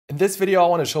In this video, I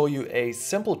want to show you a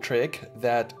simple trick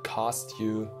that costs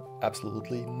you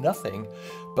absolutely nothing,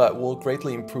 but will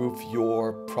greatly improve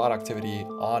your productivity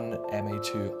on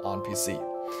MA2 on PC.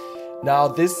 Now,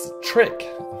 this trick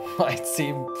might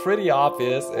seem pretty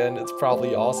obvious, and it's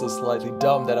probably also slightly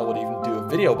dumb that I would even do a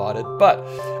video about it, but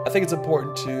I think it's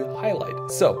important to highlight.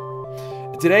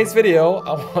 So, in today's video,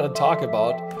 I want to talk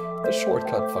about the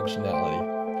shortcut functionality.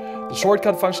 The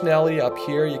shortcut functionality up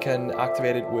here, you can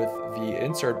activate it with the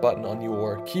insert button on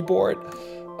your keyboard.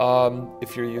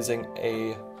 If you're using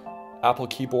a Apple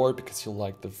keyboard because you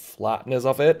like the flatness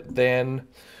of it, then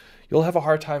you'll have a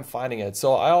hard time finding it.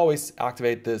 So I always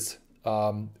activate this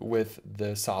with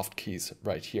the soft keys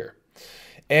right here.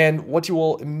 And what you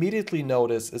will immediately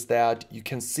notice is that you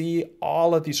can see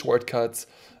all of these shortcuts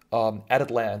at a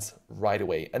glance right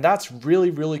away. And that's really,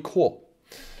 really cool.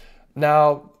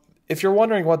 Now, if you're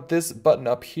wondering what this button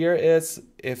up here is,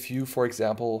 if you, for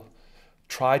example,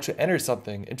 try to enter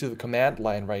something into the command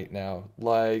line right now,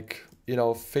 like,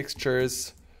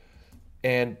 fixtures,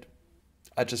 and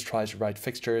I just tried to write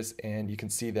fixtures, and you can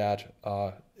see that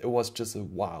it was just a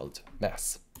wild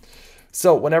mess.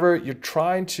 So whenever you're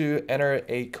trying to enter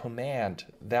a command,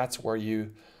 that's where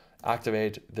you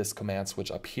activate this command switch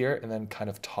up here, and then kind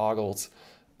of toggles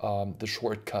the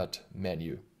shortcut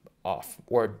menu off,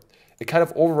 or it kind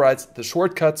of overrides the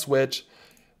shortcut switch.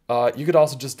 You could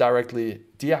also just directly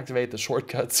deactivate the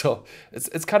shortcut. So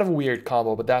it's kind of a weird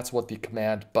combo, but that's what the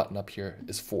command button up here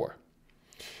is for.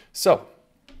 So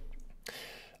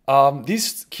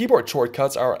these keyboard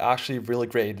shortcuts are actually really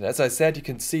great. And as I said, you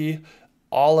can see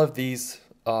all of these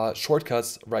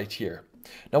shortcuts right here.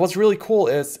 Now, what's really cool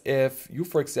is if you,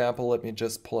 for example, let me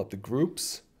just pull up the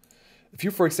groups. If you,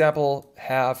 for example,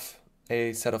 have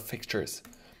a set of fixtures,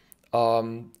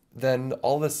 then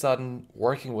all of a sudden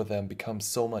working with them becomes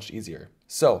so much easier.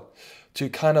 So to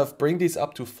kind of bring these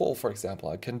up to full, for example,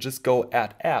 I can just go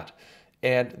add,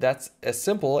 and that's as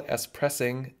simple as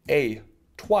pressing A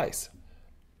twice.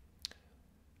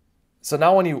 So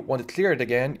now when you want to clear it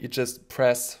again, you just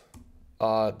press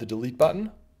the delete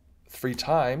button 3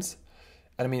 times.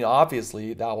 And I mean,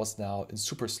 obviously that was now in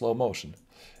super slow motion.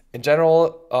 In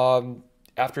general,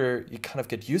 after you kind of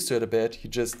get used to it a bit, you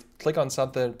just click on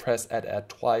something, press add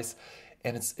twice,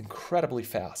 and it's incredibly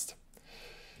fast.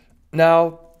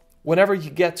 Now, whenever you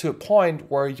get to a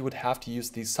point where you would have to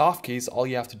use these soft keys, all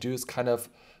you have to do is kind of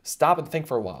stop and think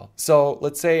for a while. So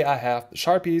let's say I have the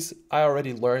Sharpies. I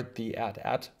already learned the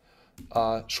add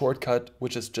shortcut,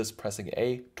 which is just pressing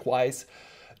A twice.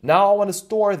 Now I want to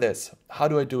store this. How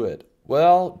do I do it?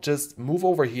 Well, just move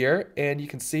over here and you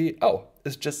can see, oh,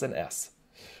 it's just an S.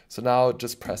 So now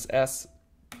just press S,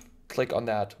 click on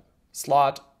that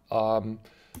slot.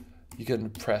 You can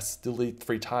press delete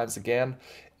 3 times again.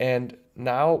 And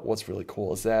now what's really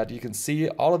cool is that you can see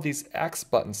all of these X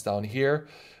buttons down here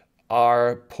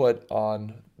are put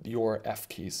on your F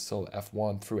keys, so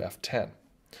F1 through F10.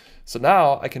 So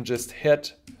now I can just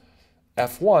hit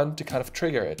F1 to kind of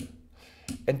trigger it.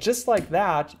 And just like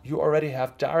that, you already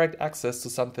have direct access to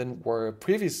something where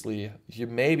previously you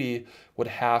maybe would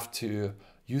have to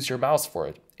use your mouse for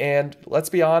it. And let's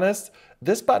be honest,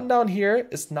 this button down here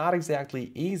is not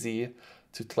exactly easy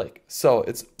to click. So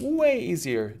it's way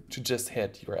easier to just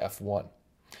hit your F1.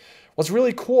 What's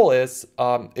really cool is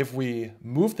if we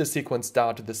move the sequence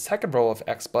down to the second row of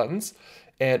X buttons,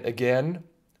 and again,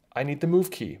 I need the move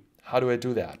key. How do I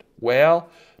do that? Well,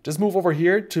 just move over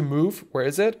here to move. Where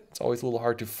is it? It's always a little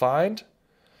hard to find.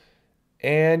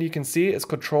 And you can see it's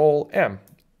Control M.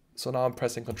 So now I'm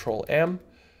pressing Control M.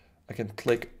 I can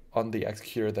click on the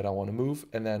executor that I want to move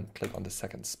and then click on the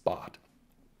second spot.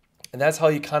 And that's how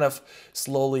you kind of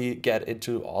slowly get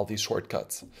into all these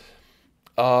shortcuts.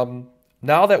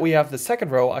 Now that we have the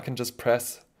second row, I can just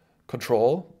press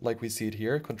Control, like we see it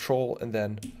here, Control and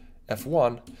then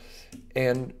F1.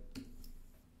 And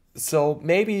so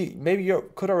maybe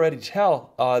you could already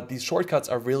tell these shortcuts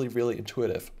are really, really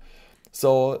intuitive.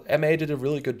 So MA did a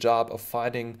really good job of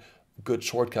finding good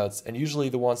shortcuts, and usually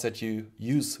the ones that you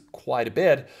use quite a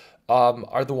bit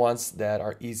are the ones that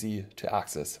are easy to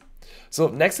access. So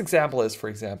next example is, for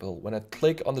example, when I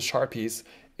click on the Sharpies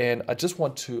and I just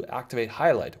want to activate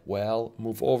highlight. Well,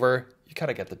 move over, you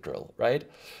kind of get the drill, right?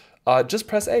 Just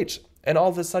press H and all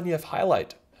of a sudden you have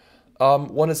highlight.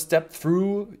 Want to step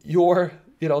through your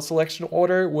selection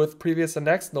order with previous and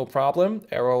next? No problem.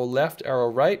 Arrow left, arrow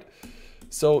right.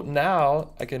 So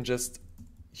now I can just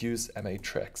use MA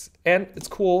tricks. And it's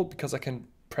cool because I can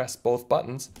press both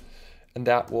buttons and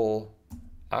that will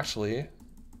actually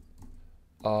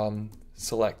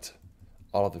select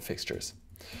all of the fixtures.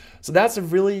 So that's a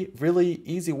really, really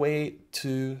easy way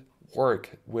to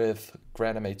work with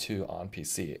Grand MA2 on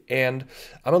PC. And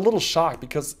I'm a little shocked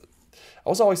because I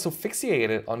was always so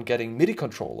fixated on getting MIDI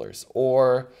controllers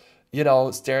or, you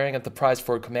know, staring at the price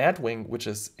for a command wing, which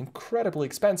is incredibly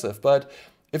expensive. But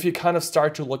if you kind of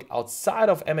start to look outside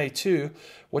of MA2,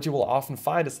 what you will often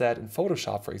find is that in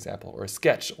Photoshop, for example, or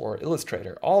Sketch or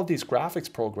Illustrator, all of these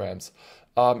graphics programs,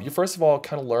 you first of all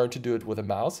kind of learn to do it with a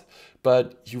mouse,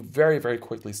 but you very, very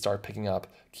quickly start picking up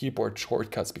keyboard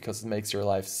shortcuts because it makes your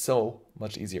life so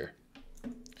much easier.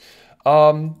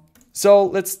 So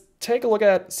let's take a look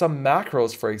at some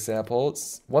macros, for example.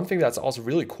 It's one thing that's also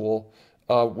really cool,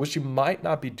 which you might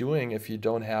not be doing if you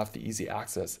don't have the easy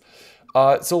access.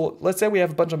 So let's say we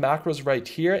have a bunch of macros right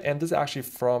here, and this is actually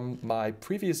from my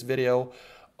previous video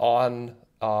on,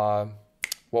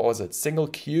 what was it, single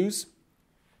cues.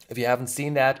 If you haven't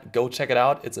seen that, go check it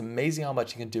out. It's amazing how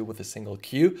much you can do with a single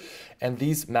cue, and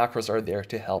these macros are there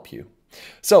to help you.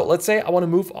 So let's say I want to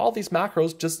move all these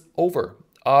macros just over.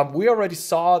 We already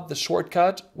saw the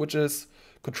shortcut, which is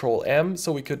Control M,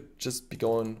 so we could just be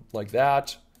going like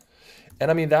that. And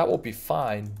I mean, that will be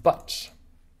fine, but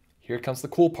here comes the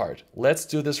cool part. Let's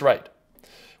do this right.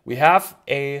 We have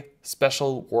a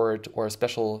special word or a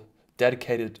special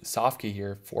dedicated soft key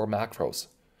here for macros.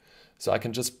 So I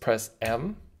can just press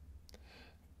M,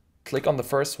 click on the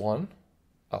first one.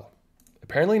 Oh,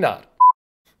 apparently not.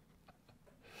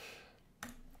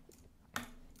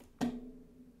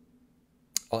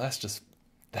 Oh, that's just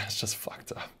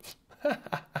fucked up.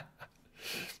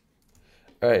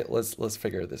 All right, let's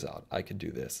figure this out. I can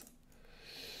do this.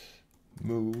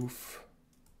 Move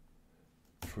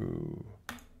through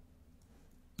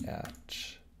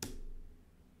edge.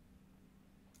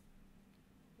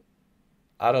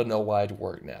 I don't know why it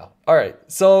worked now. All right,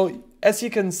 so as you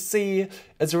can see,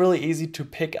 it's really easy to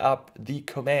pick up the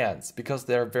commands because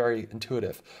they're very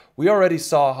intuitive. We already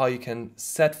saw how you can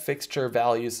set fixture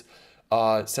values,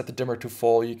 set the dimmer to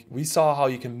full. We saw how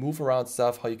you can move around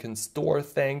stuff, how you can store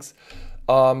things.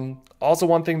 Also,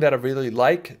 one thing that I really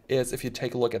like is if you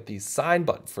take a look at the sign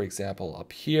button, for example,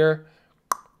 up here.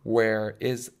 Where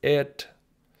is it?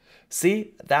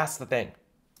 See, that's the thing.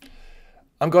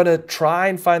 I'm going to try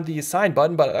and find the assign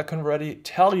button, but I can already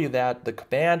tell you that the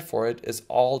command for it is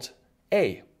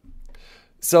Alt-A.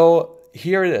 So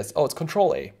here it is. Oh, it's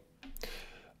Control-A.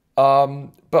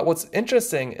 But what's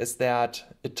interesting is that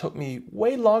it took me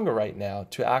way longer right now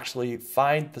to actually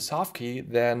find the soft key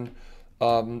than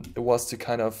it was to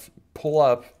kind of pull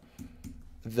up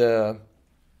the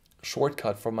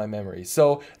shortcut from my memory.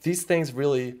 So these things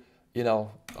really, you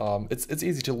know, it's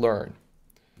easy to learn.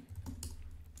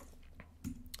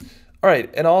 All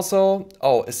right, and also,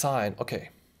 oh, assign, okay.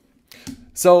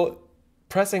 So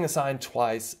pressing assign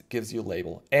twice gives you a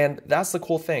label. And that's the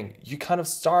cool thing. You kind of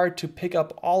start to pick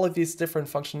up all of these different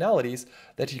functionalities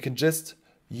that you can just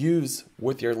use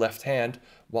with your left hand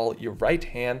while your right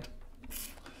hand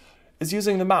is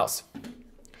using the mouse.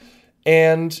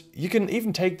 And you can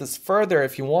even take this further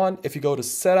if you want. If you go to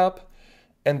setup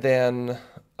and then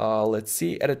let's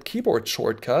see, edit keyboard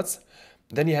shortcuts,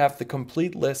 then you have the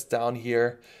complete list down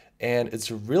here. And it's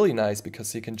really nice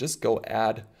because you can just go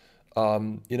add,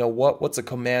 you know, what's a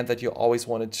command that you always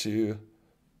wanted to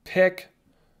pick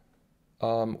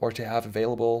or to have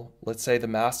available. Let's say the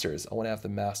masters. I want to have the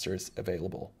masters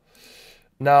available.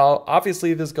 Now,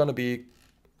 obviously, this is going to be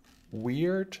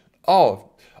weird.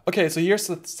 Oh, okay. So here's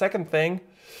the second thing.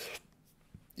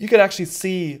 You can actually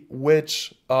see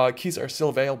which keys are still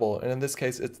available. And in this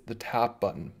case, it's the tab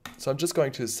button. So I'm just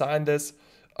going to assign this.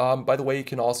 By the way, you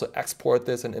can also export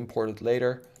this and import it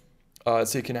later.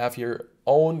 So you can have your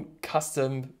own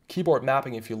custom keyboard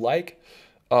mapping if you like.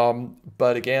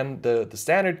 But again, the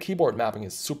standard keyboard mapping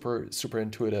is super, super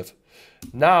intuitive.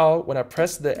 Now, when I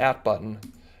press the add button,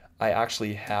 I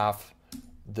actually have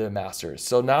the masters.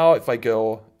 So now if I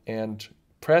go and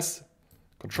press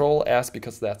Control S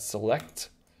because that's select,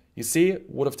 you see, it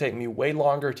would have taken me way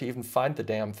longer to even find the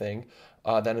damn thing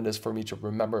than it is for me to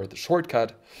remember the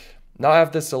shortcut. Now I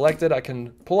have this selected, I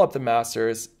can pull up the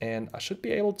masters and I should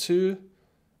be able to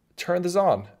turn this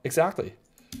on. Exactly.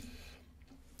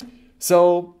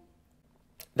 So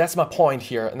that's my point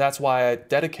here, and that's why I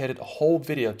dedicated a whole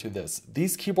video to this.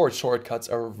 These keyboard shortcuts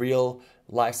are a real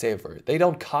lifesaver. They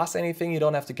don't cost anything, you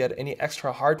don't have to get any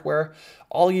extra hardware.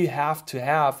 All you have to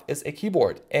have is a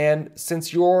keyboard. And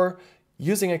since you're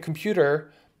using a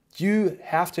computer, you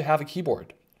have to have a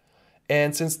keyboard.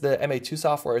 And since the MA2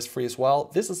 software is free as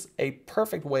well, this is a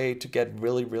perfect way to get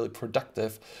really, really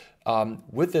productive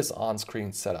with this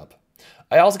on-screen setup.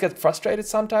 I also get frustrated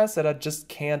sometimes that I just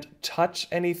can't touch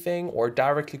anything or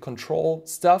directly control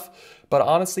stuff. But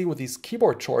honestly, with these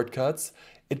keyboard shortcuts,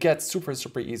 it gets super,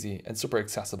 super easy and super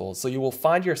accessible. So you will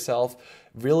find yourself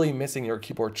really missing your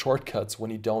keyboard shortcuts when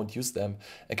you don't use them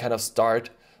and kind of start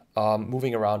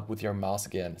moving around with your mouse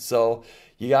again. So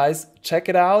you guys check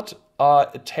it out.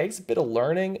 It takes a bit of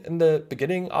learning in the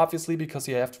beginning, obviously, because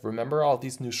you have to remember all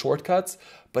these new shortcuts,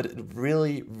 but it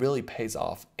really, really pays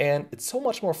off. And it's so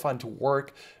much more fun to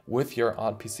work with your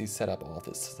onPC setup all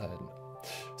this sudden.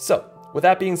 So with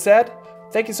that being said,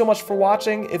 thank you so much for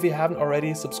watching. If you haven't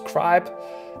already, subscribe.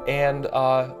 And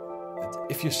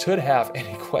if you should have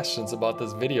any questions about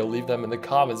this video, leave them in the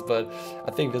comments. But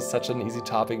I think this is such an easy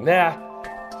topic.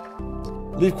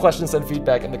 Leave questions and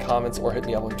feedback in the comments or hit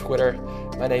me up on Twitter.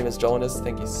 My name is Jonas.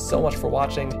 Thank you so much for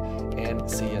watching and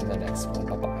see you in the next one.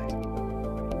 Bye-bye.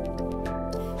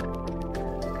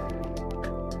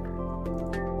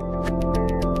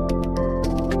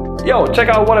 Yo, check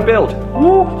out what I built.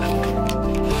 Woo!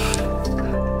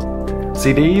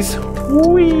 See these?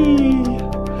 Whee!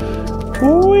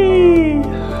 Whee!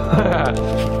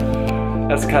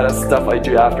 That's the kind of stuff I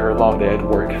do after a long day at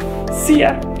work. See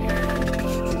ya!